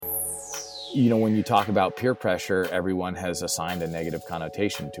when you talk about peer pressure, everyone has assigned a negative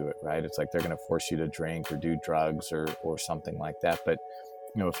connotation to it, right? It's like they're going to force you to drink or do drugs or something like that. But,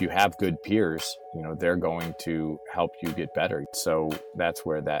 if you have good peers, they're going to help you get better. So that's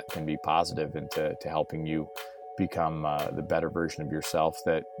where that can be positive into helping you become the better version of yourself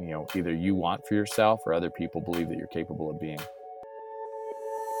that, either you want for yourself or other people believe that you're capable of being.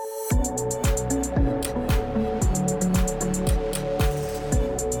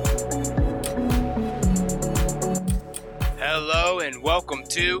 Hello and welcome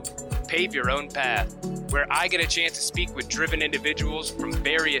to Pave Your Own Path, where I get a chance to speak with driven individuals from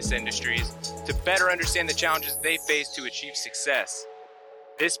various industries to better understand the challenges they face to achieve success.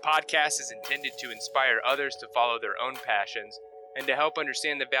 This podcast is intended to inspire others to follow their own passions and to help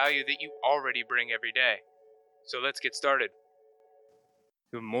understand the value that you already bring every day. So let's get started.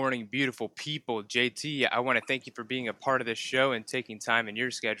 Good morning, beautiful people. JT, I want to thank you for being a part of this show and taking time in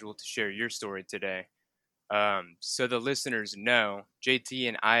your schedule to share your story today. So the listeners know, JT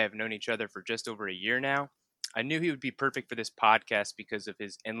and I have known each other for just over a year now. I knew he would be perfect for this podcast because of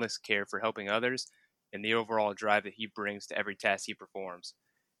his endless care for helping others and the overall drive that he brings to every task he performs.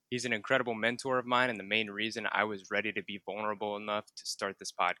 He's an incredible mentor of mine and the main reason I was ready to be vulnerable enough to start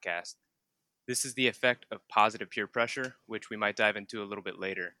this podcast. This is the effect of positive peer pressure, which we might dive into a little bit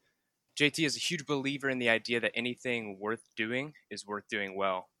later. JT is a huge believer in the idea that anything worth doing is worth doing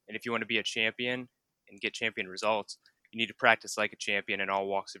well. And if you want to be a champion and get champion results, you need to practice like a champion in all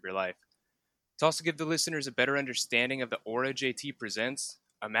walks of your life. To also give the listeners a better understanding of the aura JT presents,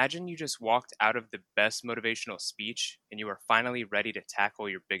 imagine you just walked out of the best motivational speech and you are finally ready to tackle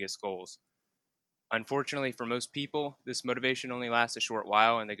your biggest goals. Unfortunately for most people, this motivation only lasts a short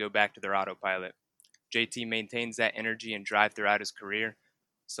while and they go back to their autopilot. JT maintains that energy and drive throughout his career.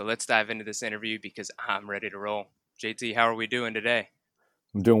 So let's dive into this interview because I'm ready to roll. JT, how are we doing today?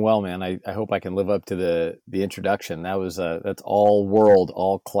 I'm doing well, man. I hope I can live up to the introduction. That's all world,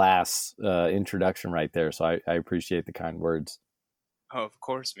 all class introduction right there. So I appreciate the kind words. Oh, of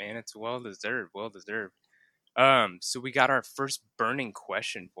course, man. It's well deserved. So we got our first burning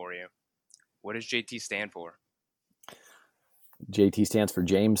question for you. What does JT stand for? JT stands for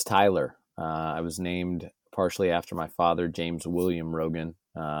James Tyler. I was named partially after my father, James William Rogan,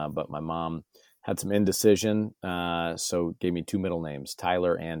 but my mom had some indecision, so gave me two middle names,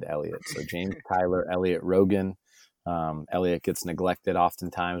 Tyler and Elliot. So James Tyler, Elliot Rogan. Elliot gets neglected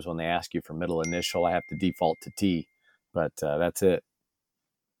oftentimes when they ask you for middle initial. I have to default to T, but that's it.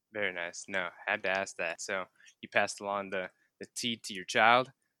 Very nice. No, had to ask that. So you passed along the T to your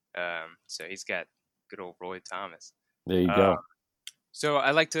child. So he's got good old Roy Thomas. There you go. So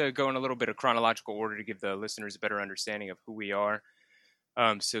I like to go in a little bit of chronological order to give the listeners a better understanding of who we are.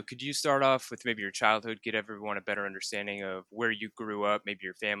 So could you start off with maybe your childhood, get everyone a better understanding of where you grew up, maybe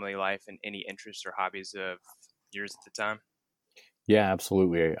your family life, and any interests or hobbies of yours at the time? Yeah,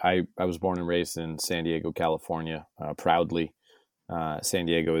 absolutely. I was born and raised in San Diego, California, proudly. San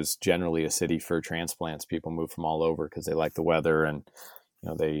Diego is generally a city for transplants. People move from all over because they like the weather and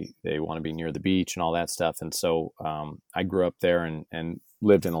they want to be near the beach and all that stuff. And so I grew up there and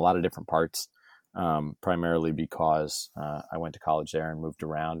lived in a lot of different parts. Primarily because I went to college there and moved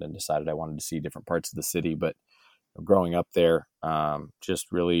around and decided I wanted to see different parts of the city. But growing up there,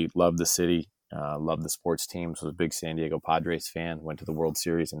 just really loved the city, loved the sports teams, was a big San Diego Padres fan, went to the World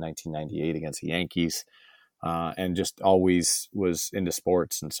Series in 1998 against the Yankees, and just always was into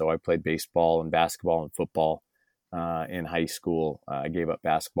sports. And so I played baseball and basketball and football in high school. I gave up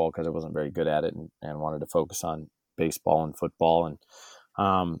basketball because I wasn't very good at it and wanted to focus on baseball and football. And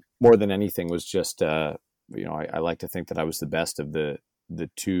more than anything was just, I like to think that I was the best of the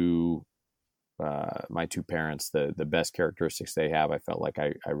two, my two parents, the best characteristics they have. I felt like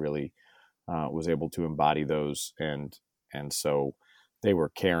I really was able to embody those. And so they were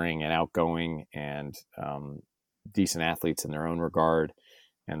caring and outgoing and decent athletes in their own regard.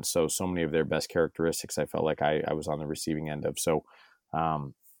 And so many of their best characteristics, I felt like I was on the receiving end of. So,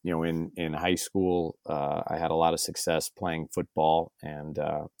 in high school, I had a lot of success playing football, and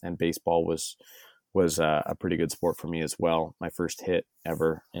baseball was a pretty good sport for me as well. My first hit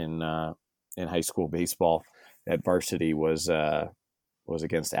ever in high school baseball at varsity was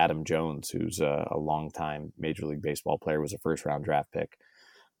against Adam Jones, who's a longtime Major League Baseball player, was a first round draft pick.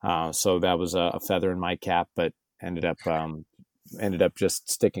 So that was a feather in my cap, but ended up just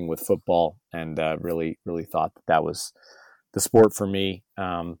sticking with football and really thought that was the sport for me.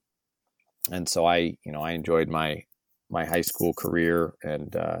 And so I enjoyed my high school career,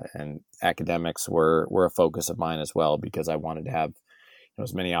 and academics were a focus of mine as well, because I wanted to have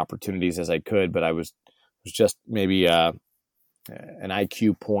as many opportunities as I could, but I was just maybe an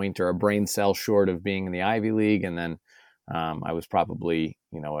IQ point or a brain cell short of being in the Ivy League. And then I was probably,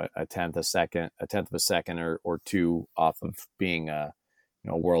 a tenth of a second or two off of being a,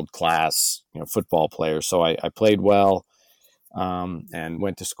 world class, football player. So I played well, and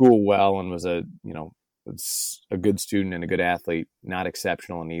went to school well, and was a good student and a good athlete, not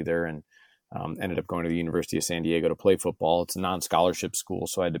exceptional in either. And ended up going to the University of San Diego to play football. It's a non-scholarship school,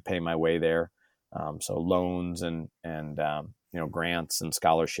 so I had to pay my way there. So loans and grants and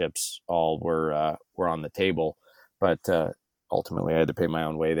scholarships all were on the table, but ultimately I had to pay my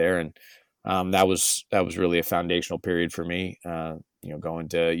own way there, and that was really a foundational period for me. Going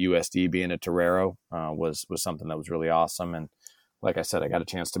to USD, being a Torero, was something that was really awesome. And like I said, I got a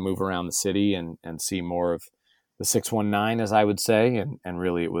chance to move around the city and see more of the 619, as I would say, and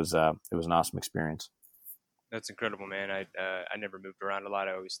really it was an awesome experience. That's incredible, man. I never moved around a lot.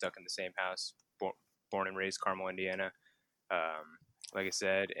 I always stuck in the same house. Born and raised Carmel, Indiana. Like I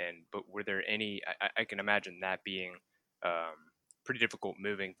said, but were there any? I can imagine that being pretty difficult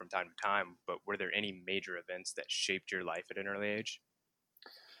moving from time to time. But were there any major events that shaped your life at an early age?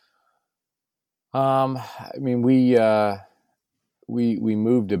 I mean, we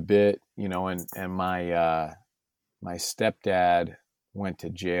moved a bit, and my stepdad went to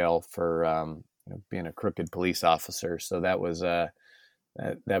jail for being a crooked police officer. So that was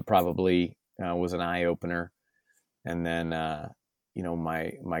that probably was an eye opener. And then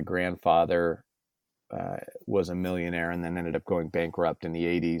my grandfather was a millionaire and then ended up going bankrupt in the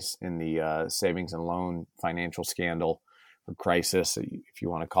 80s in the savings and loan financial scandal or crisis, if you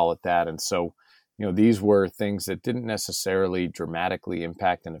want to call it that. And so these were things that didn't necessarily dramatically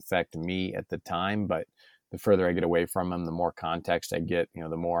impact and affect me at the time, but the further I get away from them, the more context I get,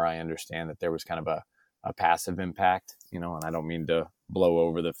 the more I understand that there was kind of a passive impact, and I don't mean to blow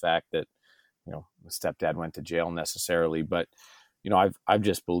over the fact that, the stepdad went to jail necessarily, but, I've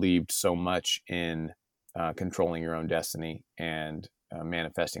just believed so much in controlling your own destiny and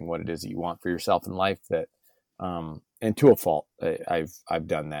manifesting what it is that you want for yourself in life that, and to a fault, I've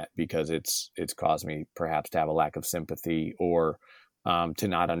done that because it's caused me perhaps to have a lack of sympathy or to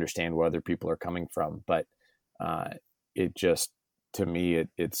not understand where other people are coming from. But it just, to me,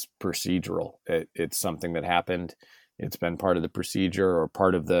 it's procedural. It's something that happened. It's been part of the procedure or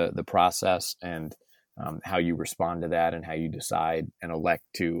part of the process, and how you respond to that and how you decide and elect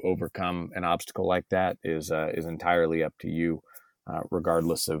to overcome an obstacle like that is entirely up to you.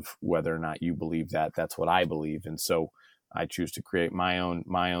 Regardless of whether or not you believe that. That's what I believe. And so I choose to create my own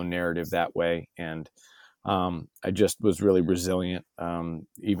narrative that way. And I just was really resilient,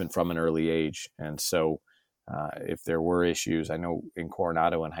 even from an early age. And so if there were issues, I know in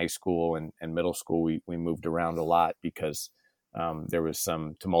Coronado in high school and middle school, we moved around a lot because there was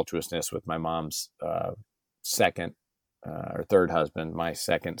some tumultuousness with my mom's second or third husband, my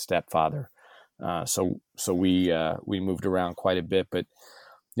second stepfather. So we moved around quite a bit, but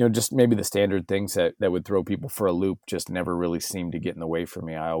just maybe the standard things that would throw people for a loop just never really seemed to get in the way for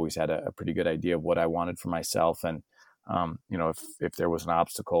me. I always had a pretty good idea of what I wanted for myself, and if there was an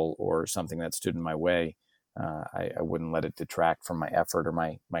obstacle or something that stood in my way, I wouldn't let it detract from my effort or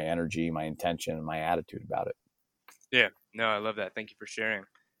my energy, my intention, and my attitude about it. Yeah, no, I love that. Thank you for sharing.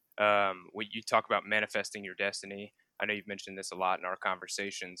 When you talk about manifesting your destiny, I know you've mentioned this a lot in our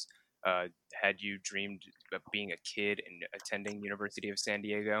conversations. Had you dreamed of being a kid and attending University of San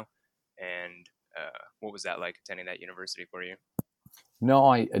Diego? And what was that like attending that university for you? No,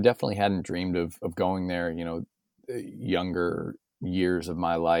 I definitely hadn't dreamed of going there. Younger years of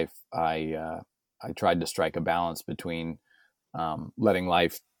my life, I tried to strike a balance between letting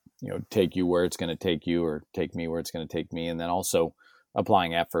life, take you where it's going to take you or take me where it's going to take me. And then also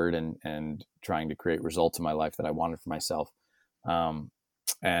applying effort and trying to create results in my life that I wanted for myself.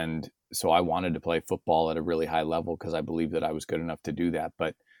 And so I wanted to play football at a really high level because I believed that I was good enough to do that.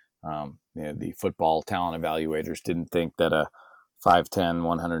 But the football talent evaluators didn't think that a 5'10",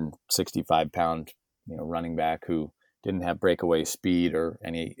 165-pound running back who didn't have breakaway speed or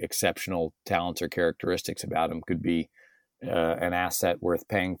any exceptional talents or characteristics about him could be an asset worth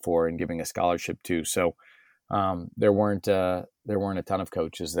paying for and giving a scholarship to. So there weren't a ton of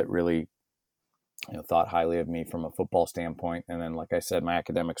coaches that really thought highly of me from a football standpoint. And then, like I said, my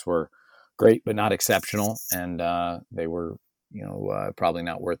academics were great, but not exceptional. And they were, probably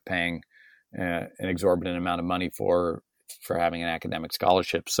not worth paying an exorbitant amount of money for having an academic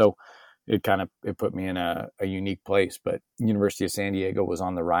scholarship. So it put me in a unique place. But University of San Diego was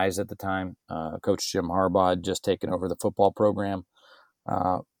on the rise at the time. Coach Jim Harbaugh had just taken over the football program.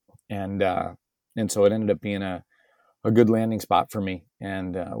 And so it ended up being a good landing spot for me,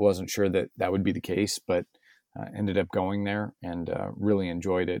 and I wasn't sure that would be the case, but ended up going there and really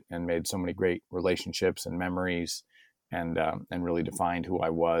enjoyed it and made so many great relationships and memories and really defined who I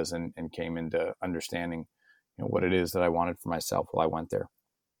was and came into understanding what it is that I wanted for myself while I went there.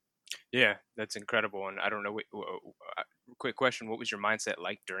 Yeah, that's incredible. And I don't know, quick question, what was your mindset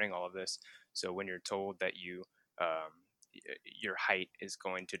like during all of this? So when you're told that your height is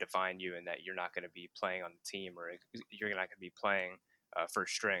going to define you and that you're not going to be playing on the team or you're not going to be playing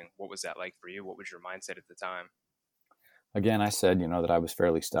first string, what was that like for you? What was your mindset at the time? Again, I said, that I was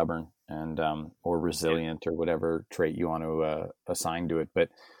fairly stubborn and or Yeah. resilient or whatever trait you want to assign to it. But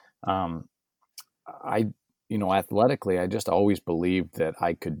um, I, athletically, I just always believed that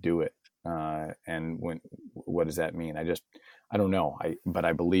I could do it. And what does that mean? I don't know. But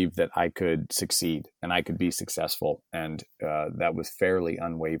I believed that I could succeed and I could be successful. And that was fairly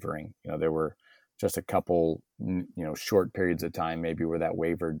unwavering. There were just a couple, short periods of time maybe where that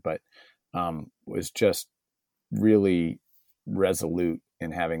wavered, but was just really resolute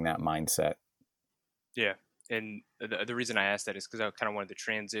in having that mindset. Yeah. And the reason I asked that is because I kind of wanted to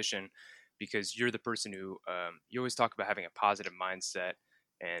transition because you're the person who you always talk about having a positive mindset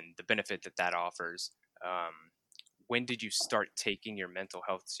and the benefit that that offers. Um, when did you start taking your mental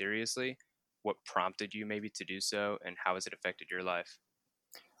health seriously? What prompted you maybe to do so, and how has it affected your life?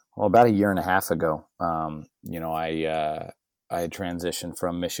 Well, about a year and a half ago, I had transitioned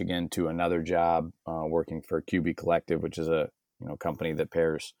from Michigan to another job working for QB Collective, which is a company that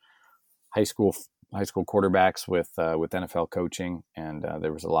pairs high school high school quarterbacks with NFL coaching, and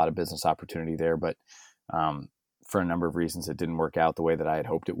there was a lot of business opportunity there. But for a number of reasons, it didn't work out the way that I had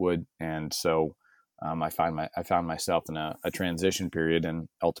hoped it would, and so I found myself in a transition period, and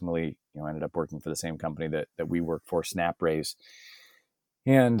ultimately, ended up working for the same company that we work for, SnapRaise,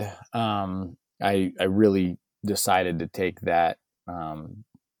 and I really decided to take that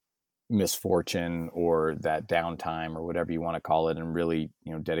misfortune or that downtime or whatever you want to call it and really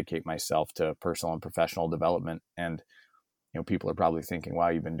dedicate myself to personal and professional development. And people are probably thinking, wow,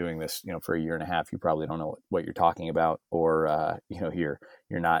 you've been doing this for a year and a half, you probably don't know what you're talking about, or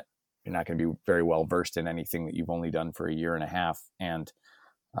you're not going to be very well versed in anything that you've only done for a year and a half. And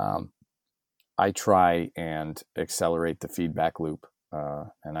I try and accelerate the feedback loop,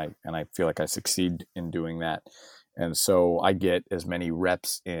 and I feel like I succeed in doing that. And so I get as many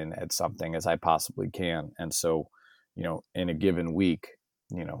reps in at something as I possibly can. And so, in a given week,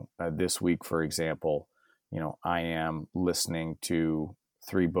 this week, for example, I am listening to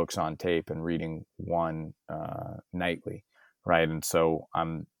 3 books on tape and reading one nightly, right? And so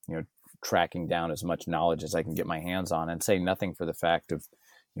I'm, tracking down as much knowledge as I can get my hands on, and say nothing for the fact of,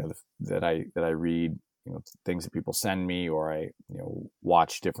 that I read, things that people send me, or I,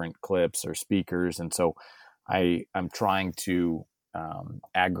 watch different clips or speakers. And so I'm trying to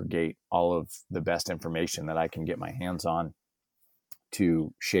aggregate all of the best information that I can get my hands on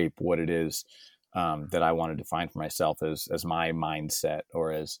to shape what it is that I want to define for myself as my mindset,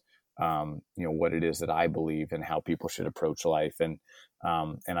 or as what it is that I believe and how people should approach life. And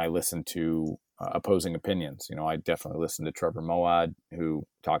I listen to opposing opinions. I definitely listen to Trevor Moawad, who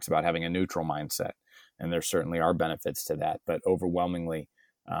talks about having a neutral mindset, and there certainly are benefits to that. But overwhelmingly,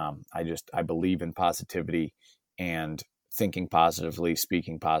 I believe in positivity and thinking positively,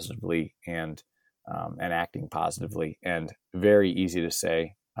 speaking positively, and acting positively. And very easy to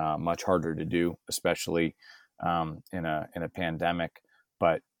say, much harder to do, especially in a pandemic.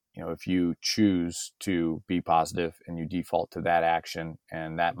 But if you choose to be positive and you default to that action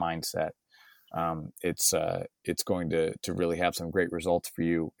and that mindset, it's going to really have some great results for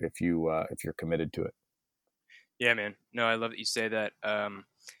you if you're committed to it. Yeah, man. No, I love that you say that.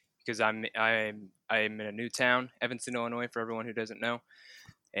 Because I'm in a new town, Evanston, Illinois, for everyone who doesn't know.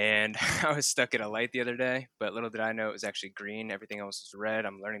 And I was stuck at a light the other day, but little did I know it was actually green. Everything else was red.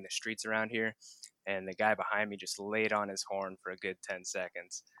 I'm learning the streets around here, and the guy behind me just laid on his horn for a good 10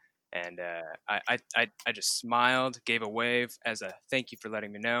 seconds. And I just smiled, gave a wave as a thank you for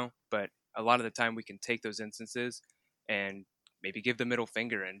letting me know. But a lot of the time, we can take those instances and maybe give the middle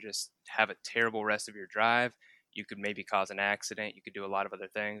finger and just have a terrible rest of your drive. You could maybe cause an accident. You could do a lot of other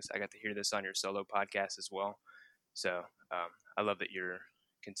things. I got to hear this on your solo podcast as well. So I love that you're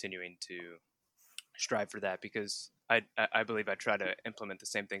continuing to strive for that, because I believe I try to implement the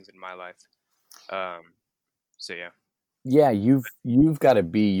same things in my life. So yeah. Yeah, you've got to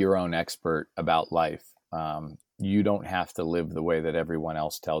be your own expert about life. You don't have to live the way that everyone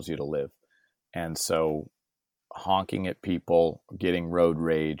else tells you to live. And so honking at people, getting road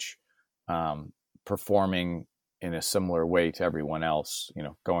rage, performing in a similar way to everyone else,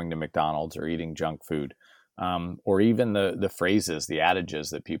 going to McDonald's or eating junk food, or even the phrases, the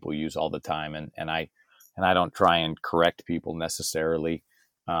adages that people use all the time. And and I don't try and correct people necessarily.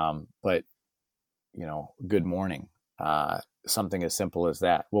 But good morning, something as simple as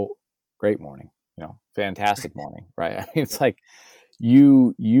that. Well, great morning, fantastic morning, right? I mean, it's like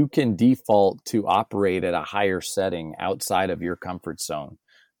you can default to operate at a higher setting outside of your comfort zone.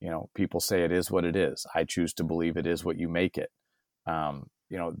 People say it is what it is. I choose to believe it is what you make it.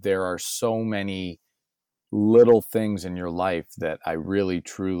 There are so many little things in your life that I really,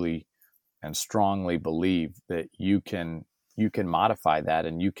 truly, and strongly believe that you can modify that,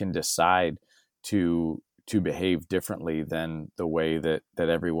 and you can decide to behave differently than the way that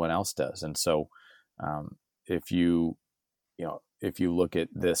everyone else does. And so, if you look at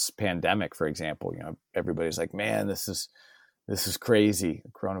this pandemic, for example, everybody's like, man, this is crazy.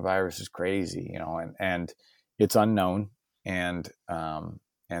 Coronavirus is crazy, and it's unknown. And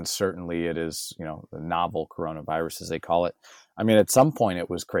certainly it is, the novel coronavirus, as they call it. I mean, at some point it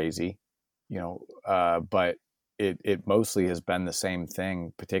was crazy, but it mostly has been the same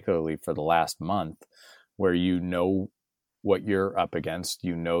thing, particularly for the last month, where what you're up against,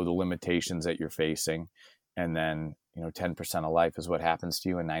 the limitations that you're facing, and then 10% of life is what happens to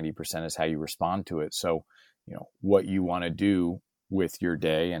you, and 90% is how you respond to it. So what you want to do with your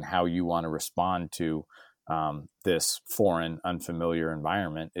day and how you want to respond to this foreign, unfamiliar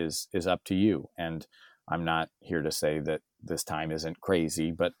environment is up to you. And I'm not here to say that this time isn't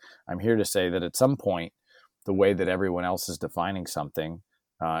crazy, but I'm here to say that at some point, the way that everyone else is defining something,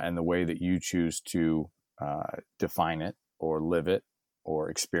 and the way that you choose to define it or live it or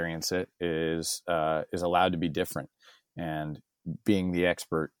experience it is allowed to be different. And being the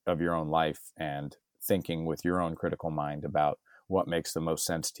expert of your own life and thinking with your own critical mind about what makes the most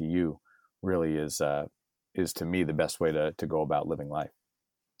sense to you really is to me the best way to go about living life.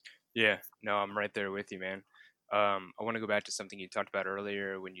 Yeah, no, I'm right there with you, man. I want to go back to something you talked about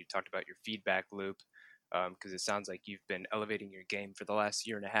earlier when you talked about your feedback loop, because it sounds like you've been elevating your game for the last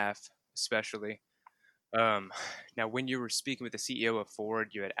year and a half, especially. Now, when you were speaking with the CEO of Ford,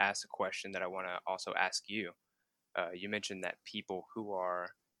 you had asked a question that I want to also ask you. You mentioned that people who are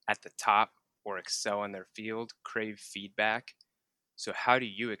at the top or excel in their field crave feedback. So how do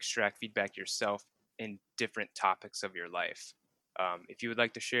you extract feedback yourself in different topics of your life? If you would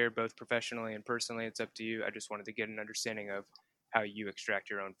like to share both professionally and personally, it's up to you. I just wanted to get an understanding of how you extract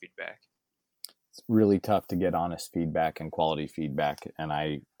your own feedback. It's really tough to get honest feedback and quality feedback, and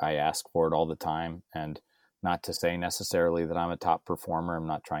I ask for it all the time. And not to say necessarily that I'm a top performer. I'm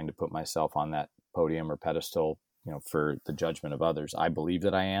not trying to put myself on that podium or pedestal, for the judgment of others. I believe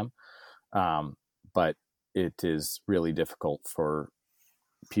that I am, but it is really difficult for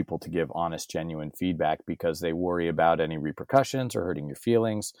people to give honest, genuine feedback because they worry about any repercussions or hurting your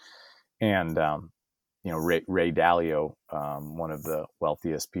feelings. And Ray Dalio, one of the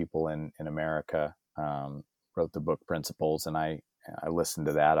wealthiest people in America, wrote the book Principles, and I listened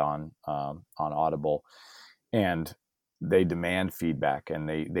to that on Audible. And they demand feedback, and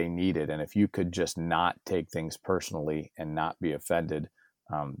they need it. And if you could just not take things personally and not be offended,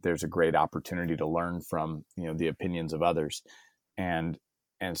 there's a great opportunity to learn from the opinions of others. And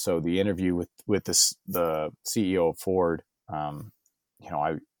so the interview with the CEO of Ford,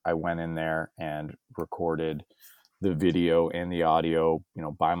 I went in there and recorded the video and the audio,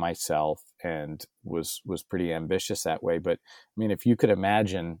 by myself, and was pretty ambitious that way. But I mean, if you could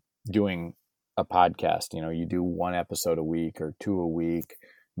imagine doing a podcast, you do one episode a week or two a week,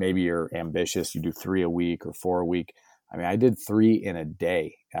 maybe you're ambitious, you do 3 a week or 4 a week. I mean, I did 3 in a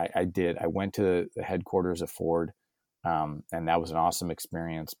day. I went to the headquarters of Ford. And that was an awesome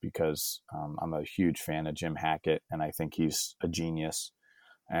experience because I'm a huge fan of Jim Hackett, and I think he's a genius,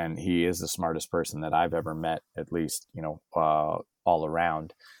 and he is the smartest person that I've ever met, at least, all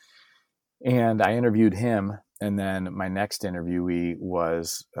around. And I interviewed him. And then my next interviewee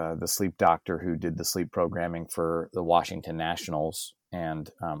was the sleep doctor who did the sleep programming for the Washington Nationals. And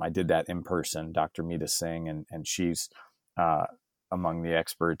I did that in person, Dr. Meeta Singh, and she's among the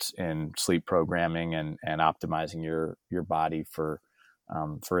experts in sleep programming and optimizing your body for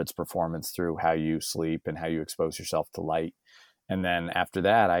its performance through how you sleep and how you expose yourself to light. And then after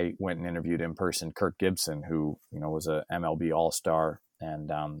that, I went and interviewed in person Kirk Gibson, who was a MLB All-Star,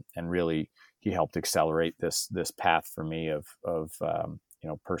 and really he helped accelerate this path for me of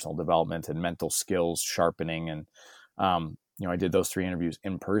personal development and mental skills sharpening. And I did those 3 interviews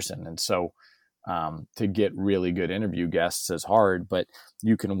in person, and so. To get really good interview guests is hard, but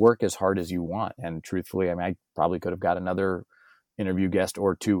you can work as hard as you want. And truthfully, I mean, I probably could have got another interview guest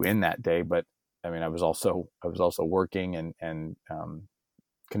or 2 in that day, but I mean, I was also working and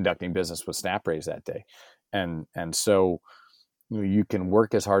conducting business with SnapRaise that day. And so, you can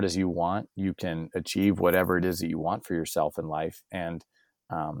work as hard as you want. You can achieve whatever it is that you want for yourself in life. And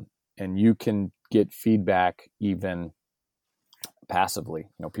you can get feedback even passively.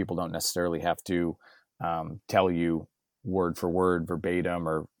 People don't necessarily have to tell you word for word, verbatim,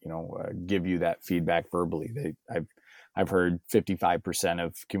 or give you that feedback verbally. I've heard 55%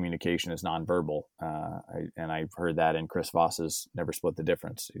 of communication is nonverbal, and I've heard that in Chris Voss's Never Split the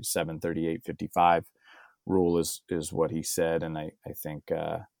Difference. 7-38-55 rule is what he said, and I think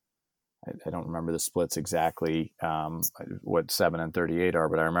I don't remember the splits exactly, what 7 and 38 are,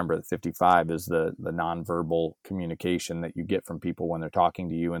 but I remember that 55 is the nonverbal communication that you get from people when they're talking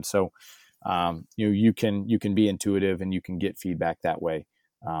to you. And so, you can be intuitive and you can get feedback that way.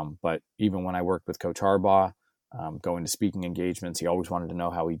 But even when I worked with Coach Harbaugh, going to speaking engagements, he always wanted to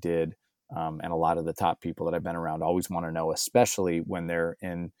know how he did. And a lot of the top people that I've been around always want to know, especially when they're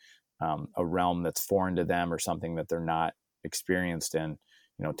in a realm that's foreign to them or something that they're not experienced in.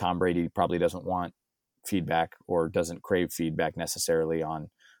 Tom Brady probably doesn't want feedback or doesn't crave feedback necessarily on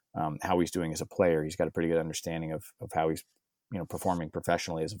how he's doing as a player. He's got a pretty good understanding of how he's performing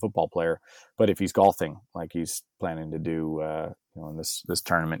professionally as a football player. But if he's golfing like he's planning to do in this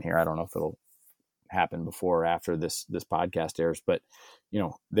tournament here, I don't know if it'll happen before or after this podcast airs, but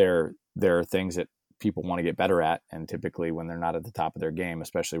there are things that people want to get better at, and typically when they're not at the top of their game,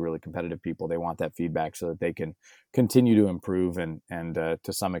 especially really competitive people, they want that feedback so that they can continue to improve. And to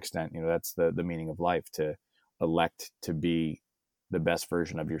some extent, that's the meaning of life, to elect to be the best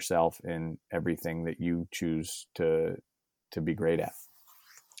version of yourself in everything that you choose to be great at.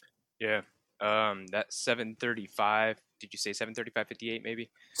 Yeah. That 7:35. Did you say 7:35:58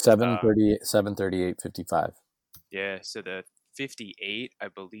 maybe? 7:38:55. Yeah. So the 58, I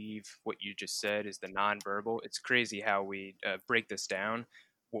believe what you just said is the nonverbal. It's crazy how we break this down.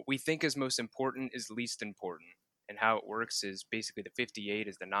 What we think is most important is least important. And how it works is basically the 58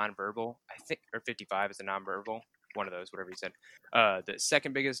 is the nonverbal, I think, or 55 is the nonverbal. One of those, whatever you said. The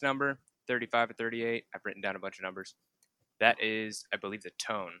second biggest number, 35 or 38, I've written down a bunch of numbers. That is, I believe, the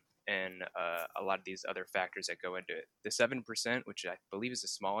tone and a lot of these other factors that go into it. The 7%, which I believe is the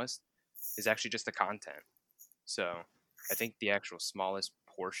smallest, is actually just the content. So I think the actual smallest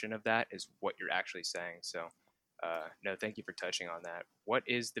portion of that is what you're actually saying. So no, thank you for touching on that. What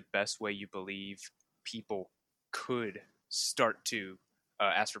is the best way you believe people could start to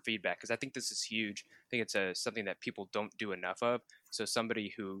ask for feedback? Because I think this is huge. I think it's something that people don't do enough of. So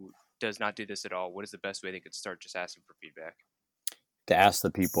somebody who does not do this at all, what is the best way they could start just asking for feedback? To ask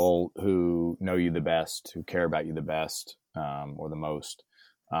the people who know you the best, who care about you the best or the most,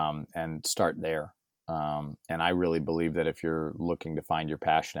 and start there. And I really believe that if you're looking to find your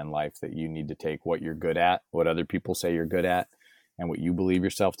passion in life, that you need to take what you're good at, what other people say you're good at, and what you believe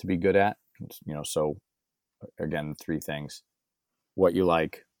yourself to be good at. So again, 3 things: what you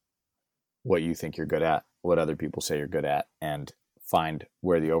like, what you think you're good at, what other people say you're good at, and find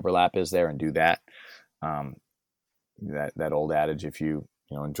where the overlap is there and do that. That old adage, if you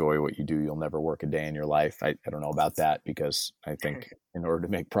enjoy what you do, you'll never work a day in your life. I don't know about that, because I think in order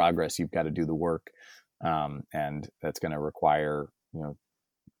to make progress, you've got to do the work. And that's going to require,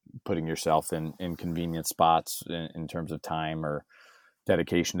 putting yourself in inconvenient spots in terms of time or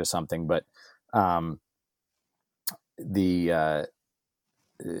dedication to something. But I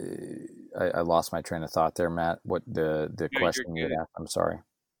lost my train of thought there, Matt. What the question you asked? I'm sorry.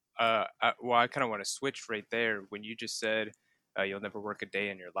 I kind of want to switch right there. When you just said you'll never work a day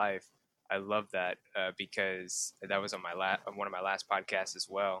in your life, I love that because that was on one of my last podcasts as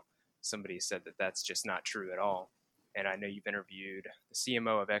well. Somebody said that that's just not true at all. And I know you've interviewed the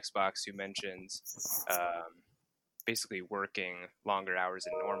CMO of Xbox, who mentions basically working longer hours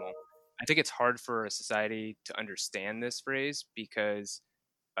than normal. I think it's hard for a society to understand this phrase because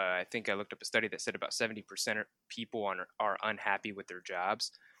I think I looked up a study that said about 70% of people are unhappy with their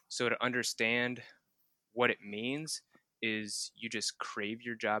jobs. So to understand what it means is you just crave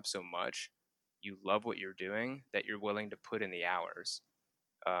your job so much, you love what you're doing, that you're willing to put in the hours.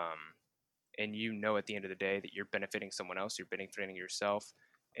 And at the end of the day that you're benefiting someone else, you're benefiting yourself,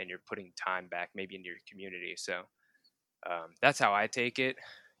 and you're putting time back maybe into your community. So that's how I take it.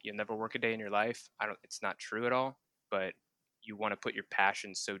 You'll never work a day in your life. It's not true at all, but you want to put your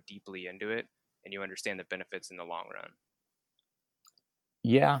passion so deeply into it, and you understand the benefits in the long run.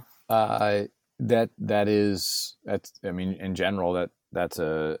 Yeah, in general, that's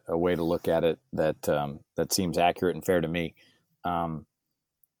a way to look at it that seems accurate and fair to me.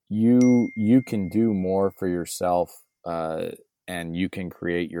 You can do more for yourself, and you can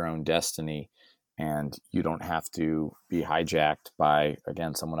create your own destiny, and you don't have to be hijacked by,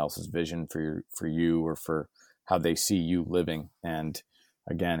 again, someone else's vision for you or for how they see you living. And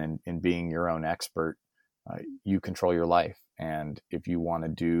again, in being your own expert, you control your life. And if you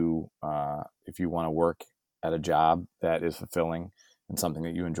want to if you want to work at a job that is fulfilling and something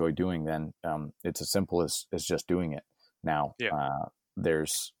that you enjoy doing, then it's as simple as just doing it. Now, Yeah.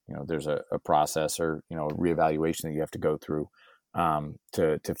 there's a process or, a reevaluation that you have to go through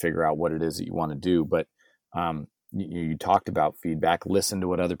to figure out what it is that you want to do. But you talked about feedback. Listen to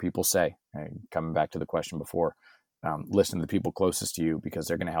what other people say. Coming back to the question before, listen to the people closest to you, because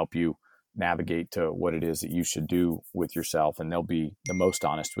they're going to help you navigate to what it is that you should do with yourself, and they'll be the most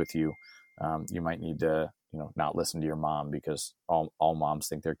honest with you. You might need to, not listen to your mom, because all moms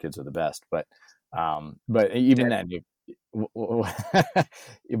think their kids are the best. But even Debbie. then, I was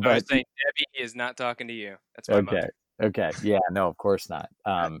but saying Debbie is not talking to you. That's my okay, mother. okay, yeah, no, of course not.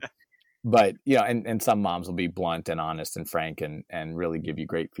 But and some moms will be blunt and honest and frank and really give you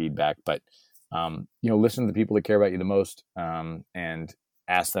great feedback. But listen to the people that care about you the most, and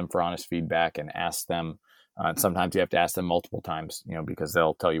ask them for honest feedback, and ask them. Sometimes you have to ask them multiple times, because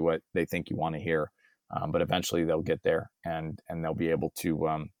they'll tell you what they think you want to hear. But eventually they'll get there, and they'll be able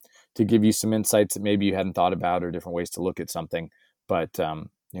to give you some insights that maybe you hadn't thought about, or different ways to look at something. But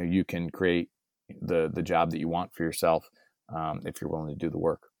you can create the job that you want for yourself, if you're willing to do the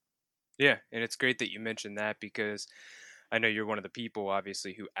work. Yeah, and it's great that you mentioned that, because I know you're one of the people,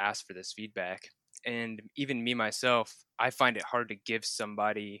 obviously, who asked for this feedback. And even me myself, I find it hard to give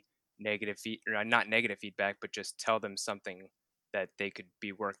somebody or not negative feedback, but just tell them something that they could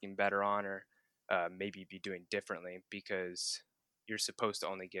be working better on, or maybe be doing differently, because you're supposed to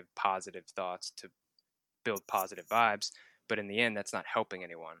only give positive thoughts to build positive vibes. But in the end, that's not helping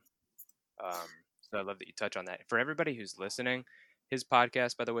anyone. So I love that you touch on that. For everybody who's listening, his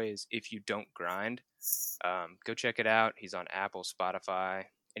podcast, by the way, is If You Don't Grind. Go check it out. He's on Apple, Spotify,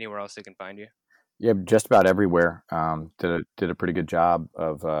 anywhere else they can find you. Yeah, just about everywhere. Did a pretty good job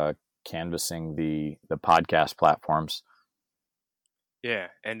of canvassing the podcast platforms. Yeah.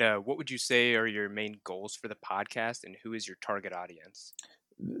 And what would you say are your main goals for the podcast, and who is your target audience?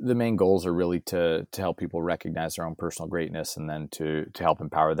 The main goals are really to help people recognize their own personal greatness, and then to help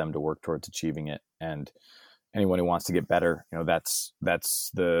empower them to work towards achieving it. And anyone who wants to get better, that's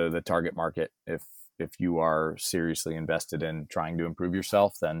the target market. If you are seriously invested in trying to improve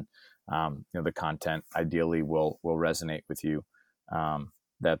yourself, then the content ideally will resonate with you.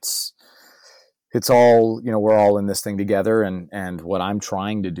 That's it's all, we're all in this thing together, and what I'm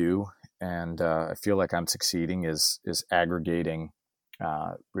trying to do, and I feel like I'm succeeding, is aggregating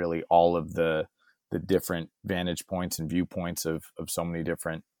really all of the different vantage points and viewpoints of so many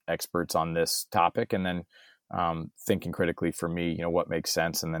different experts on this topic, and then thinking critically for me, what makes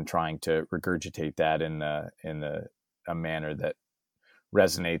sense, and then trying to regurgitate that in a manner that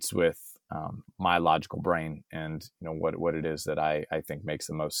resonates with my logical brain, and what it is that I think makes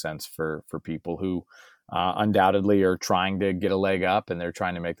the most sense for people who undoubtedly are trying to get a leg up, and they're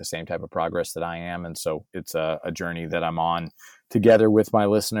trying to make the same type of progress that I am. And so it's a journey that I'm on together with my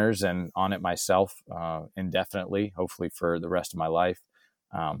listeners, and on it myself indefinitely, hopefully for the rest of my life.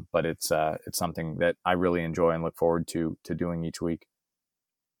 But it's something that I really enjoy and look forward to doing each week.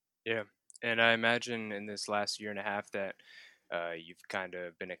 Yeah. And I imagine in this last year and a half that you've kind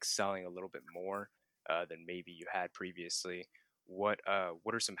of been excelling a little bit more than maybe you had previously. What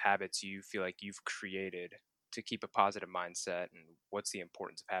are some habits you feel like you've created to keep a positive mindset, and what's the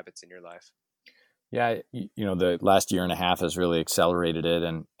importance of habits in your life? Yeah, the last year and a half has really accelerated it,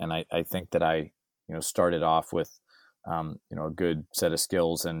 and I think that I started off with a good set of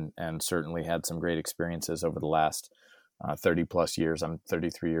skills, and certainly had some great experiences over the last 30 plus years. I'm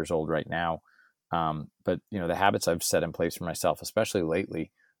 33 years old right now. But the habits I've set in place for myself, especially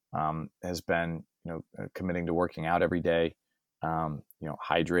lately, has been committing to working out every day,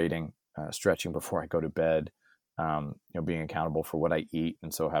 hydrating, stretching before I go to bed, being accountable for what I eat,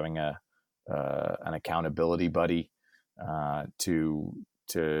 and so having an accountability buddy to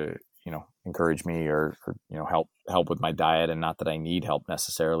encourage me, or help with my diet. And not that I need help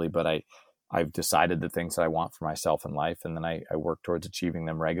necessarily, but I've decided the things that I want for myself in life, and then I work towards achieving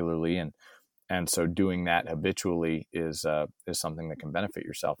them regularly. And so doing that habitually is something that can benefit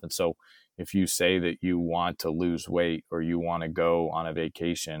yourself. And so if you say that you want to lose weight, or you want to go on a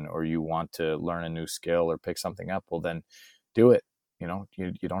vacation, or you want to learn a new skill, or pick something up, well, then do it. You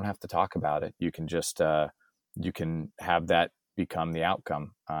don't have to talk about it. You can just you can have that become the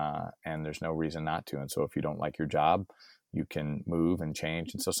outcome, and there's no reason not to. And so if you don't like your job, you can move and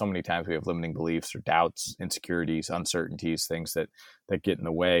change. And so many times we have limiting beliefs, or doubts, insecurities, uncertainties, things that get in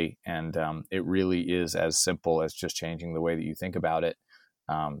the way. And it really is as simple as just changing the way that you think about it.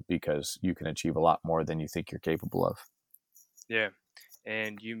 because you can achieve a lot more than you think you're capable of. Yeah.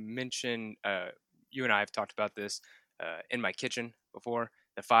 And you mentioned, you and I have talked about this in my kitchen before,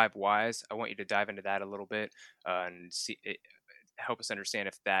 the 5 whys. I want you to dive into that a little bit and help us understand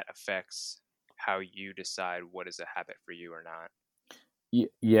if that affects how you decide what is a habit for you or not.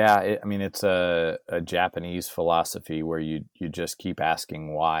 Yeah, I mean, it's a Japanese philosophy where you just keep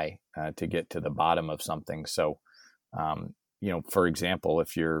asking why to get to the bottom of something. So, for example,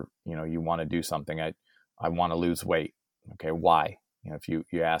 if you want to do something, I want to lose weight. Okay, why? If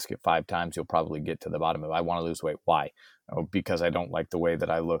you ask it 5 times, you'll probably get to the bottom of it. I want to lose weight. Why? Oh, because I don't like the way that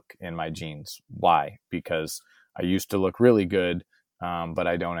I look in my jeans. Why? Because I used to look really good, but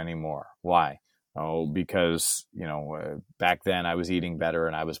I don't anymore. Why? Oh, because, back then I was eating better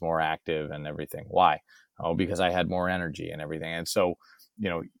and I was more active and everything. Why? Oh, because I had more energy and everything. And so,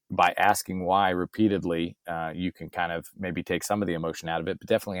 by asking why repeatedly, you can kind of maybe take some of the emotion out of it, but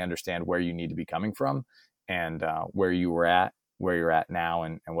definitely understand where you need to be coming from and where you're at now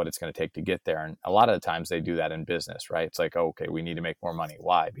and what it's going to take to get there. And a lot of the times they do that in business, right? It's like, oh, okay, we need to make more money.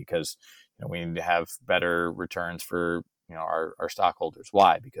 Why? Because we need to have better returns for our stockholders.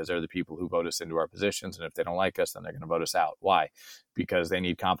 Why? Because they're the people who vote us into our positions. And if they don't like us, then they're going to vote us out. Why? Because they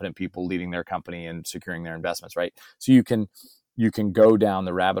need competent people leading their company and securing their investments, right? So you can go down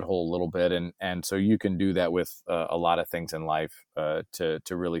the rabbit hole a little bit. And so you can do that with a lot of things in life to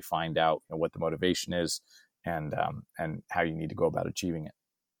really find out what the motivation is and how you need to go about achieving it.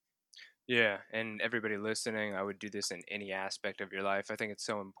 Yeah. And everybody listening, I would do this in any aspect of your life. I think it's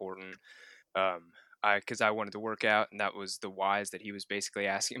so important. Um, because I wanted to work out, and that was the whys that he was basically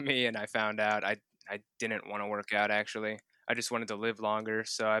asking me. And I found out I didn't want to work out actually. I just wanted to live longer.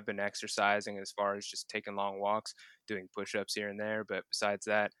 So I've been exercising as far as just taking long walks, doing push-ups here and there. But besides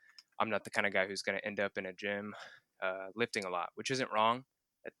that, I'm not the kind of guy who's going to end up in a gym lifting a lot, which isn't wrong.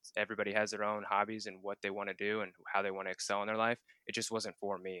 Everybody has their own hobbies and what they want to do and how they want to excel in their life. It just wasn't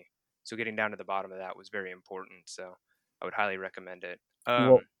for me. So getting down to the bottom of that was very important. So I would highly recommend it.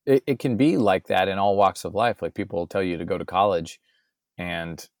 Well, it can be like that in all walks of life. Like people will tell you to go to college,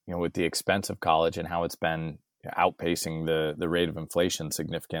 and with the expense of college and how it's been outpacing the rate of inflation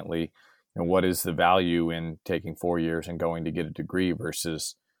significantly, what is the value in taking 4 years and going to get a degree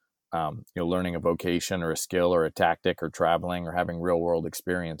versus learning a vocation or a skill or a tactic or traveling or having real world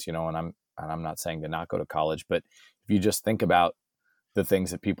experience? And I'm not saying to not go to college, but if you just think about the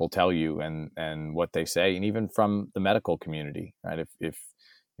things that people tell you and what they say, and even from the medical community, right?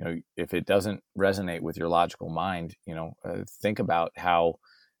 If it doesn't resonate with your logical mind, think about how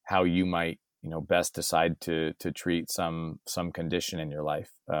you might, best decide to treat some condition in your life.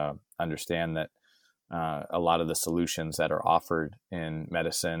 Understand that a lot of the solutions that are offered in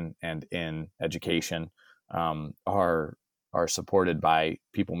medicine and in education are supported by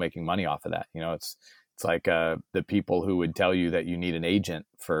people making money off of that. It's like the people who would tell you that you need an agent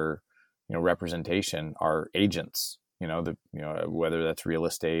for, representation are agents. Whether that's real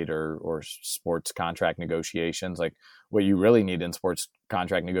estate or sports contract negotiations. Like what you really need in sports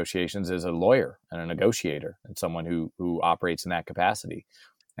contract negotiations is a lawyer and a negotiator and someone who operates in that capacity.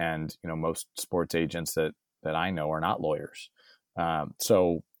 And most sports agents that I know are not lawyers.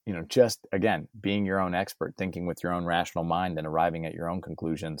 So just again, being your own expert, thinking with your own rational mind and arriving at your own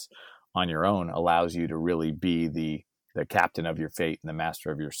conclusions on your own allows you to really be the captain of your fate and the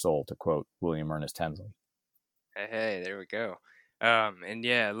master of your soul, to quote William Ernest Henley. Hey, there we go. And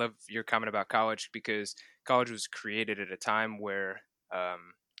yeah, I love your comment about college because college was created at a time where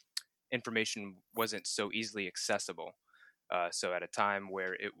information wasn't so easily accessible. So at a time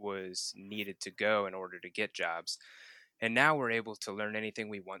where it was needed to go in order to get jobs. And now we're able to learn anything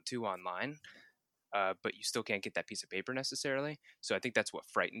we want to online, but you still can't get that piece of paper necessarily. So I think that's what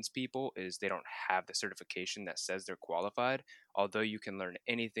frightens people is they don't have the certification that says they're qualified, although you can learn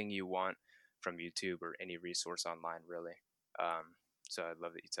anything you want from YouTube or any resource online, really. So I'd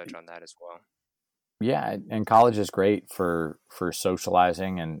love that you touch on that as well. Yeah, and college is great for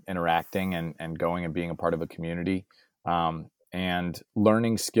socializing and interacting and going and being a part of a community, and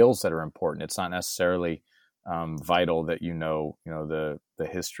learning skills that are important. It's not necessarily vital that the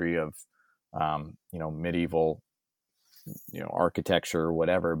history of medieval architecture or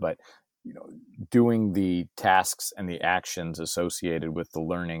whatever, but doing the tasks and the actions associated with the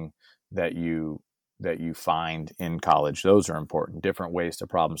learning that you find in college, those are important. Different ways to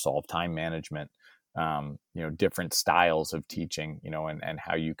problem solve, time management, different styles of teaching, and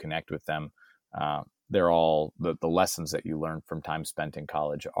how you connect with them. They're all the lessons that you learn from time spent in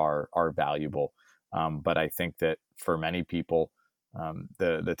college are valuable. But I think that for many people,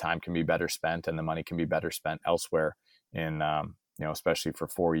 the time can be better spent and the money can be better spent elsewhere in especially for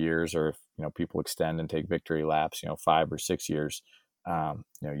 4 years, or if, people extend and take victory laps, 5 or 6 years,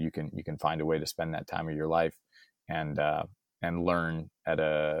 you can find a way to spend that time of your life and, and learn at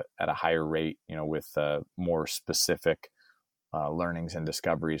a higher rate, with more specific learnings and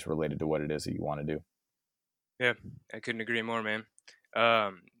discoveries related to what it is that you want to do. Yeah, I couldn't agree more, man.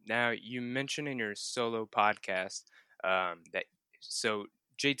 Now you mentioned in your solo podcast that so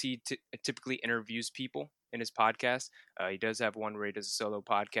JT typically interviews people in his podcast. He does have one where he does a solo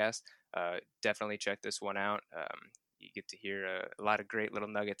podcast. Definitely check this one out. You get to hear a lot of great little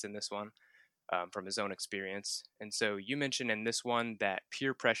nuggets in this one from his own experience. And so you mentioned in this one that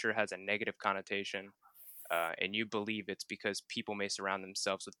peer pressure has a negative connotation, and you believe it's because people may surround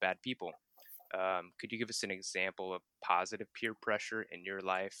themselves with bad people. Could you give us an example of positive peer pressure in your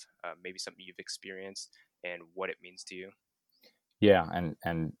life, maybe something you've experienced and what it means to you? Yeah.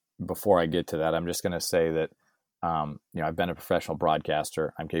 And before I get to that, I'm just going to say that, I've been a professional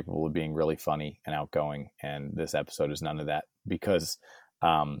broadcaster. I'm capable of being really funny and outgoing. And this episode is none of that because,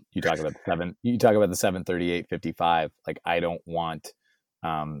 you talk about the 738-55. Like, I don't want,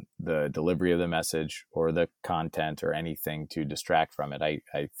 the delivery of the message or the content or anything to distract from it.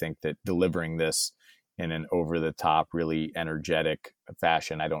 I think that delivering this in an over the top, really energetic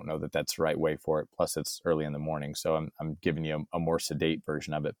fashion, I don't know that that's the right way for it. Plus it's early in the morning. So I'm giving you a more sedate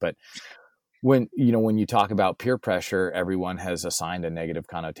version of it. But when you talk about peer pressure, everyone has assigned a negative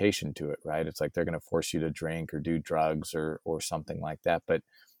connotation to it, right? It's like they're going to force you to drink or do drugs or something like that. But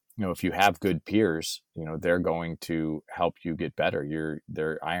if you have good peers, they're going to help you get better.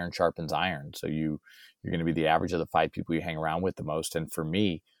 Their iron sharpens iron. So you're going to be the average of the 5 people you hang around with the most. And for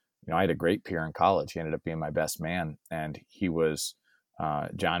me, I had a great peer in college. He ended up being my best man. And he was,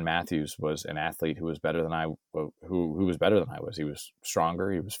 John Matthews was an athlete who was better than who was better than I was. He was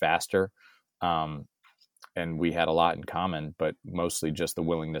stronger. He was faster. And we had a lot in common, but mostly just the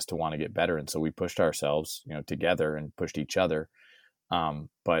willingness to want to get better. And so we pushed ourselves, together and pushed each other.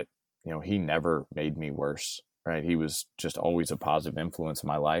 But he never made me worse, right? He was just always a positive influence in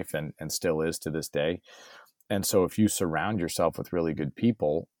my life and still is to this day. And so if you surround yourself with really good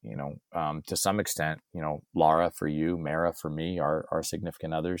people, to some extent, Laura for you, Mara for me, our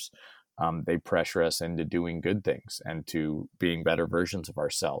significant others, they pressure us into doing good things and to being better versions of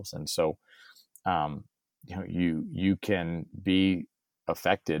ourselves. And so, you can be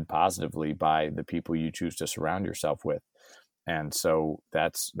affected positively by the people you choose to surround yourself with. And so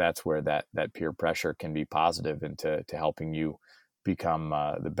that's where that peer pressure can be positive into helping you become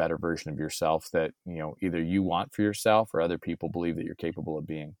the better version of yourself that, either you want for yourself or other people believe that you're capable of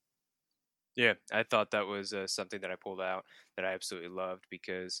being. Yeah, I thought that was something that I pulled out that I absolutely loved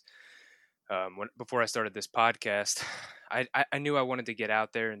because before I started this podcast, I knew I wanted to get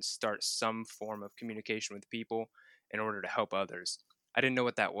out there and start some form of communication with people in order to help others. I didn't know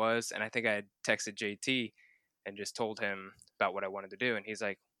what that was, and I think I had texted JT and just told him about what I wanted to do, and he's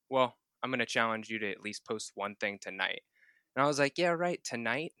like, well, I'm going to challenge you to at least post one thing tonight. And I was like, yeah, right,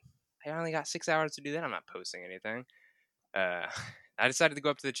 tonight? I only got 6 hours to do that. I'm not posting anything. I decided to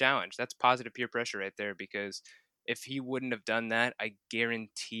go up to the challenge. That's positive peer pressure right there, because if he wouldn't have done that, I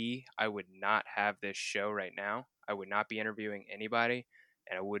guarantee I would not have this show right now. I would not be interviewing anybody,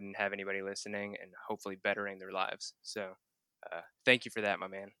 and I wouldn't have anybody listening and hopefully bettering their lives. So thank you for that, my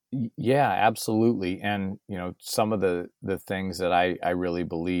man. Yeah, absolutely. And, some of the things that I really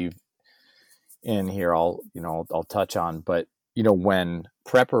believe in here, I'll touch on, but, when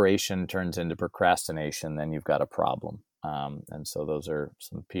preparation turns into procrastination, then you've got a problem. And so those are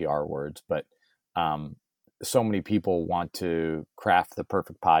some PR words, but, so many people want to craft the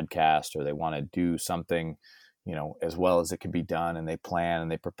perfect podcast, or they want to do something, as well as it can be done, and they plan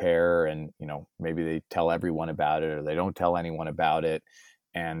and they prepare, and, maybe they tell everyone about it or they don't tell anyone about it.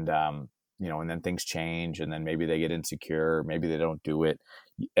 And, and then things change, and then maybe they get insecure, maybe they don't do it.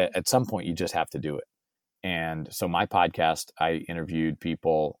 At some point you just have to do it. And so my podcast, I interviewed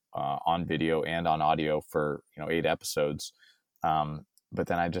people, on video and on audio for, 8 episodes. But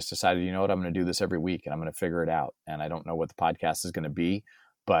then I just decided, I'm going to do this every week and I'm going to figure it out. And I don't know what the podcast is going to be,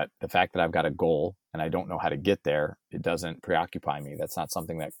 but the fact that I've got a goal and I don't know how to get there, it doesn't preoccupy me. That's not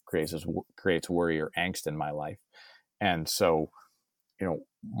something that creates worry or angst in my life. And so,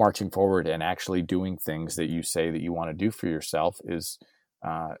 marching forward and actually doing things that you say that you want to do for yourself is,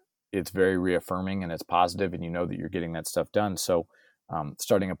 it's very reaffirming and it's positive, and that you're getting that stuff done. So,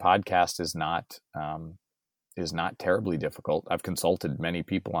 starting a podcast is not terribly difficult. I've consulted many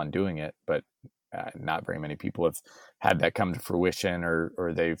people on doing it, but not very many people have had that come to fruition,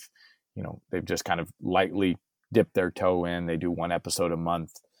 or they've just kind of lightly dipped their toe in. They do one episode a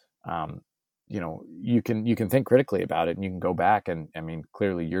month. you can think critically about it, and you can go back and, I mean,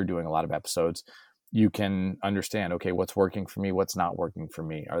 clearly you're doing a lot of episodes. You can understand, okay, what's working for me, what's not working for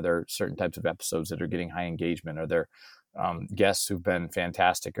me. Are there certain types of episodes that are getting high engagement? Are there guests who've been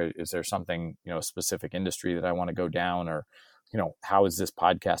fantastic? Or is there something, a specific industry that I want to go down? Or, how is this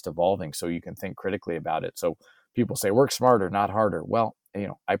podcast evolving? So you can think critically about it. So people say work smarter, not harder. Well,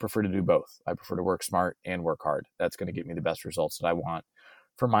 I prefer to do both. I prefer to work smart and work hard. That's going to get me the best results that I want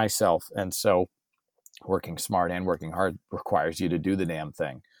for myself. And so working smart and working hard requires you to do the damn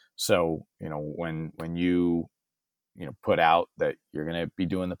thing. So, when you put out that you're going to be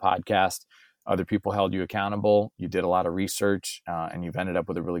doing the podcast, other people held you accountable. You did a lot of research, and you've ended up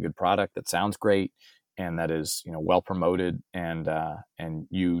with a really good product that sounds great and that is, well promoted, and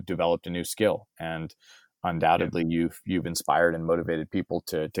you developed a new skill. And undoubtedly you've inspired and motivated people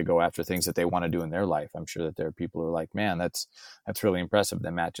to go after things that they want to do in their life. I'm sure that there are people who are like, man, that's really impressive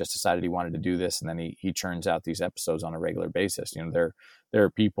that Matt just decided he wanted to do this, and then he churns out these episodes on a regular basis. There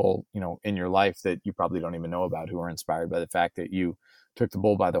are people, in your life that you probably don't even know about who are inspired by the fact that you took the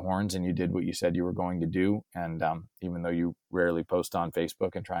bull by the horns and you did what you said you were going to do. And even though you rarely post on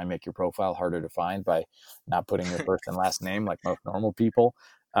Facebook and try and make your profile harder to find by not putting your first and last name like most normal people,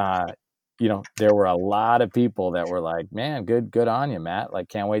 there were a lot of people that were like, man, good on you, Matt. Like,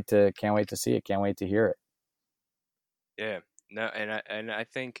 can't wait to see it. Can't wait to hear it. Yeah, no. And I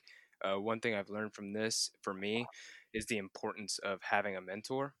think one thing I've learned from this for me is the importance of having a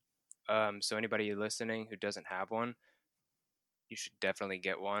mentor. So anybody listening who doesn't have one, you should definitely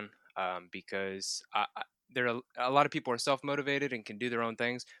get one, because there are a lot of people are self-motivated and can do their own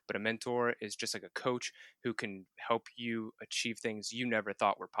things, but a mentor is just like a coach who can help you achieve things you never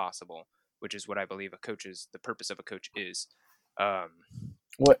thought were possible, which is what I believe the purpose of a coach is.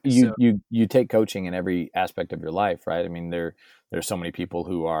 What So you take coaching in every aspect of your life, right? I mean, there's so many people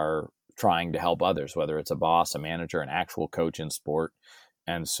who are trying to help others, whether it's a boss, a manager, an actual coach in sport.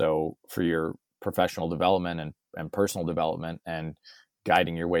 And so for your professional development and personal development and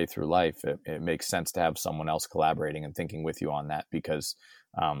guiding your way through life, it makes sense to have someone else collaborating and thinking with you on that, because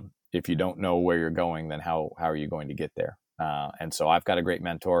if you don't know where you're going, then how are you going to get there? And so I've got a great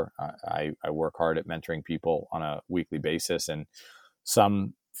mentor. I work hard at mentoring people on a weekly basis and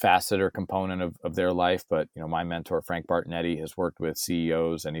some facet or component of their life. But, my mentor, Frank Bartonetti, has worked with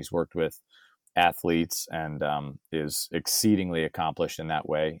CEOs and he's worked with athletes and is exceedingly accomplished in that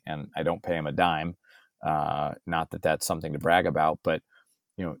way. And I don't pay him a dime. Not that that's something to brag about, but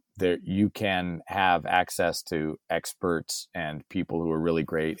there you can have access to experts and people who are really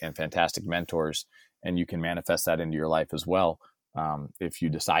great and fantastic mentors, and you can manifest that into your life as well, if you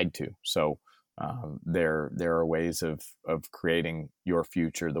decide to. So there are ways of creating your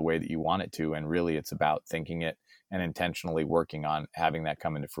future the way that you want it to, and really it's about thinking it and intentionally working on having that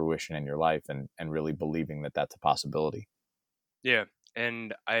come into fruition in your life, and really believing that that's a possibility. yeah,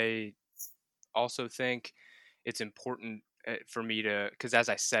 and I also think it's important for me to, because as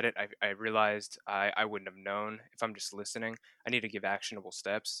I said it, I realized I wouldn't have known if I'm just listening. I need to give actionable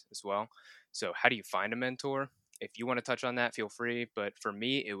steps as well. So how do you find a mentor? If you want to touch on that, feel free. But for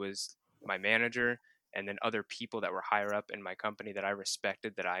me, it was my manager and then other people that were higher up in my company that I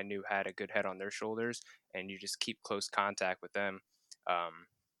respected, that I knew had a good head on their shoulders, and you just keep close contact with them.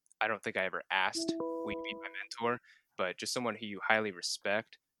 I don't think I ever asked, will you be my mentor? But just someone who you highly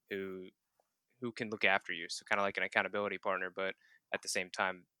respect, who can look after you. So kind of like an accountability partner, but at the same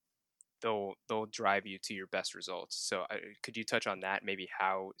time, they'll drive you to your best results. So could you touch on that? Maybe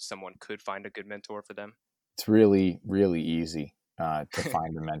how someone could find a good mentor for them? It's really, really easy to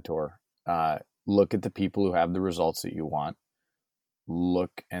find a mentor. Look at the people who have the results that you want.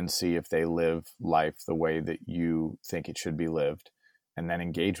 Look and see if they live life the way that you think it should be lived, and then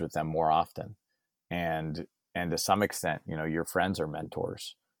engage with them more often. And to some extent, your friends are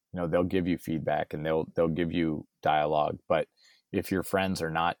mentors. They'll give you feedback and they'll give you dialogue. But if your friends are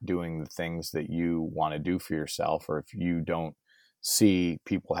not doing the things that you want to do for yourself, or if you don't see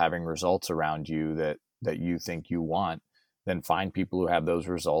people having results around you that you think you want, then find people who have those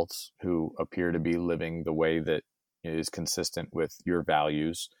results, who appear to be living the way that is consistent with your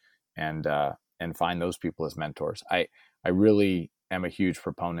values, and find those people as mentors. I really am a huge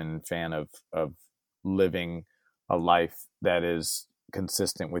proponent and fan of living a life that is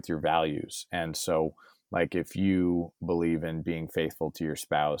consistent with your values. And so, like, if you believe in being faithful to your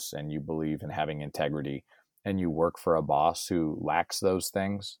spouse, and you believe in having integrity, and you work for a boss who lacks those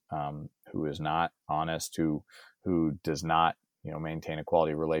things, who is not honest, who does not maintain a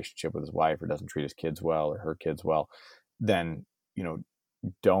quality relationship with his wife, or doesn't treat his kids well or her kids well, then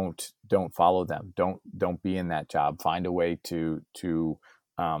don't follow them. Don't be in that job. Find a way to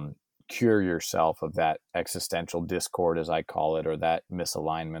cure yourself of that existential discord, as I call it, or that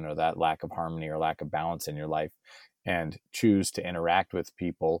misalignment, or that lack of harmony or lack of balance in your life, and choose to interact with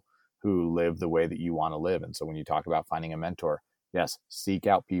people who live the way that you want to live. And so when you talk about finding a mentor, yes, seek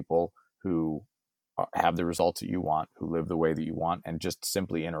out people who have the results that you want, who live the way that you want, and just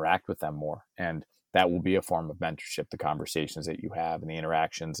simply interact with them more. And that will be a form of mentorship, the conversations that you have and the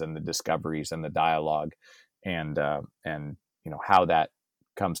interactions and the discoveries and the dialogue. And how that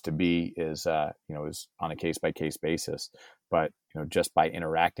comes to be is on a case by case basis. But, just by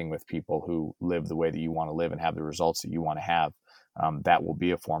interacting with people who live the way that you want to live and have the results that you want to have, that will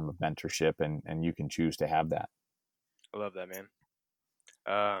be a form of mentorship, and you can choose to have that. I love that,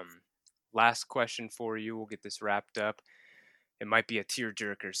 man. Last question for you. We'll get this wrapped up. It might be a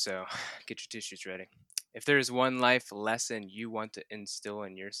tearjerker, so get your tissues ready. If there's one life lesson you want to instill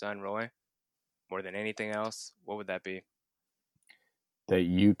in your son, Roy, more than anything else, what would that be? That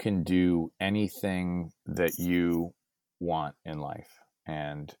you can do anything that you want in life,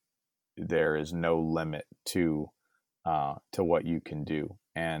 and there is no limit to what you can do.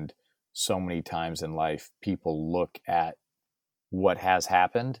 And so many times in life, people look at what has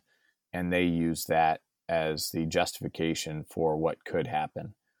happened and they use that as the justification for what could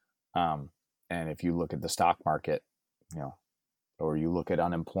happen. And if you look at the stock market, or you look at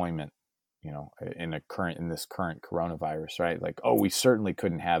unemployment, in this current coronavirus, right? Like, oh, we certainly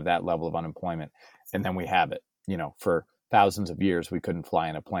couldn't have that level of unemployment. And then we have it, for thousands of years, we couldn't fly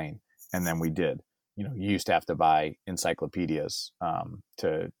in a plane. And then we did. You used to have to buy encyclopedias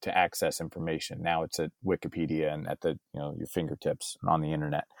to access information. Now it's at Wikipedia and at your fingertips and on the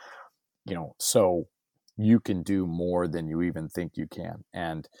internet. So you can do more than you even think you can.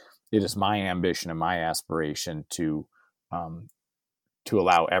 And it is my ambition and my aspiration to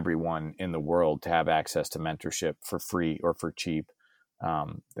allow everyone in the world to have access to mentorship for free or for cheap.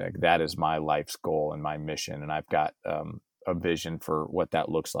 That is my life's goal and my mission. And I've got a vision for what that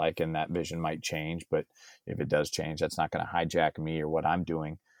looks like. And that vision might change, but if it does change, that's not going to hijack me or what I'm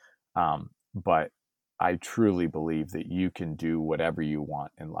doing. But I truly believe that you can do whatever you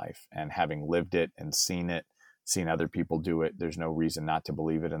want in life, and having lived it and seen other people do it, there's no reason not to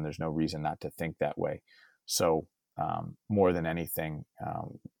believe it. And there's no reason not to think that way. So more than anything,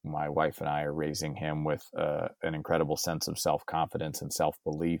 my wife and I are raising him with an incredible sense of self-confidence and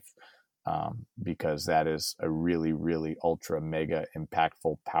self-belief, because that is a really, really ultra mega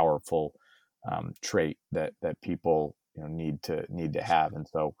impactful, powerful trait that people need to have. And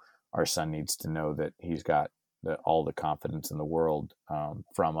so our son needs to know that he's got all the confidence in the world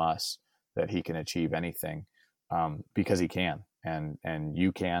from us that he can achieve anything, because he can, and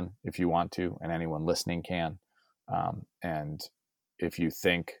you can if you want to, and anyone listening can. And if you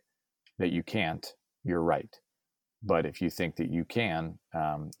think that you can't, you're right. But if you think that you can,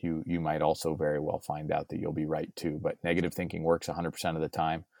 you might also very well find out that you'll be right too. But negative thinking works 100% of the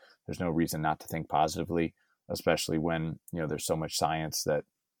time. There's no reason not to think positively, especially when there's so much science that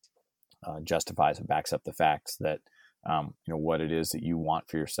justifies and backs up the facts that what it is that you want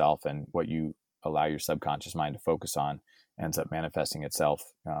for yourself and what you allow your subconscious mind to focus on ends up manifesting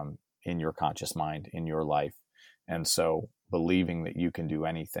itself in your conscious mind, in your life. And so believing that you can do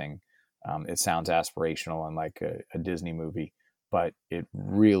anything, it sounds aspirational and like a Disney movie, but it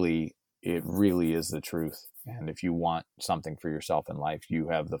really is the truth. And if you want something for yourself in life, you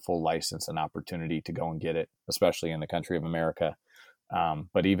have the full license and opportunity to go and get it, especially in the country of America.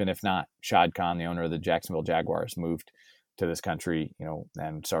 But even if not, Shad Khan, the owner of the Jacksonville Jaguars, moved to this country,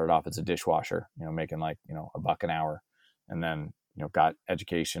 and started off as a dishwasher, making like, $1 an hour, and then, got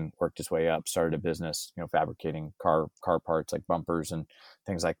education, worked his way up, started a business, fabricating car parts like bumpers and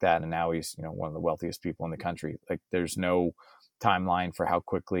things like that. And now he's, one of the wealthiest people in the country. Like, there's no timeline for how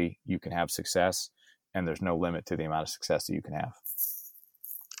quickly you can have success, and there's no limit to the amount of success that you can have.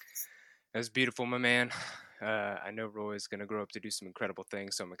 That's beautiful, my man. I know Roy is going to grow up to do some incredible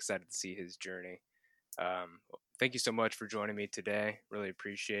things, so I'm excited to see his journey. Thank you so much for joining me today. Really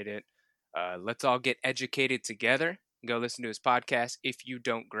appreciate it. Let's all get educated together. Go listen to his podcast, If You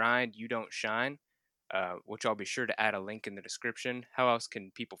Don't Grind, You Don't Shine, which I'll be sure to add a link in the description. How else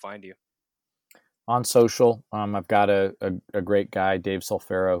can people find you? On social, I've got a great guy, Dave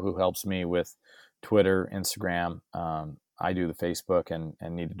Solfero, who helps me with Twitter, Instagram. I do the Facebook and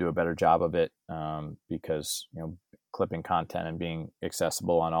need to do a better job of it, because, clipping content and being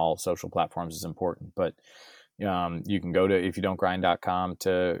accessible on all social platforms is important. But you can go to ifyoudon'tgrind.com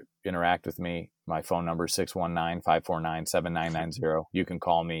to interact with me. My phone number is 619-549-7990. You can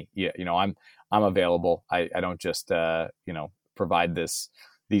call me. Yeah, I'm available. I don't just provide this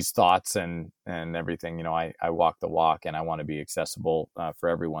these thoughts and everything, you know, I walk the walk, and I want to be accessible for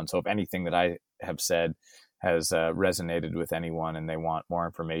everyone. So if anything that I have said has resonated with anyone, and they want more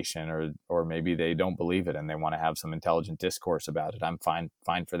information, or maybe they don't believe it and they want to have some intelligent discourse about it, I'm fine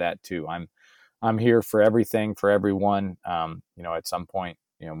for that too. I'm here for everything, for everyone. You know, at some point,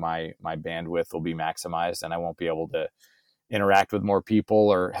 you know, my bandwidth will be maximized, and I won't be able to interact with more people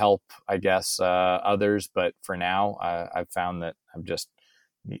or help, I guess, others. But for now, I've found that I'm just,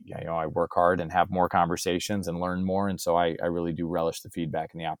 you know, I work hard and have more conversations and learn more. And so I really do relish the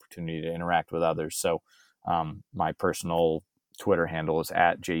feedback and the opportunity to interact with others. So my personal Twitter handle is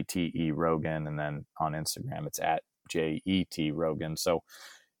at JTE Rogan. And then on Instagram, it's at JET Rogan. So,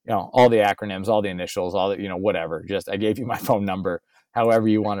 you know, all the acronyms, all the initials, all the, you know, whatever, just, I gave you my phone number. However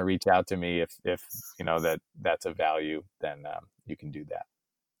you want to reach out to me, if you know that's of value, then you can do that.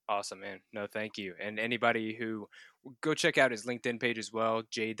 Awesome, man. No, thank you. And anybody who, go check out his LinkedIn page as well,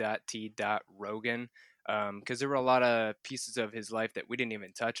 j.t.rogan, because there were a lot of pieces of his life that we didn't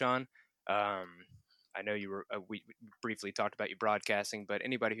even touch on. I know we briefly talked about you broadcasting, but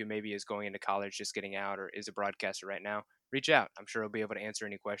anybody who maybe is going into college, just getting out, or is a broadcaster right now, reach out. I'm sure he'll be able to answer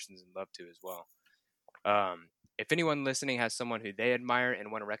any questions, and love to as well. If anyone listening has someone who they admire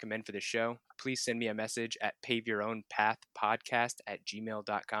and want to recommend for the show, please send me a message at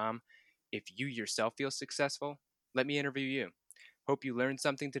paveyourownpathpodcast@gmail.com. If you yourself feel successful, let me interview you. Hope you learned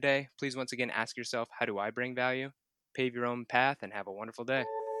something today. Please once again ask yourself, how do I bring value? Pave your own path and have a wonderful day.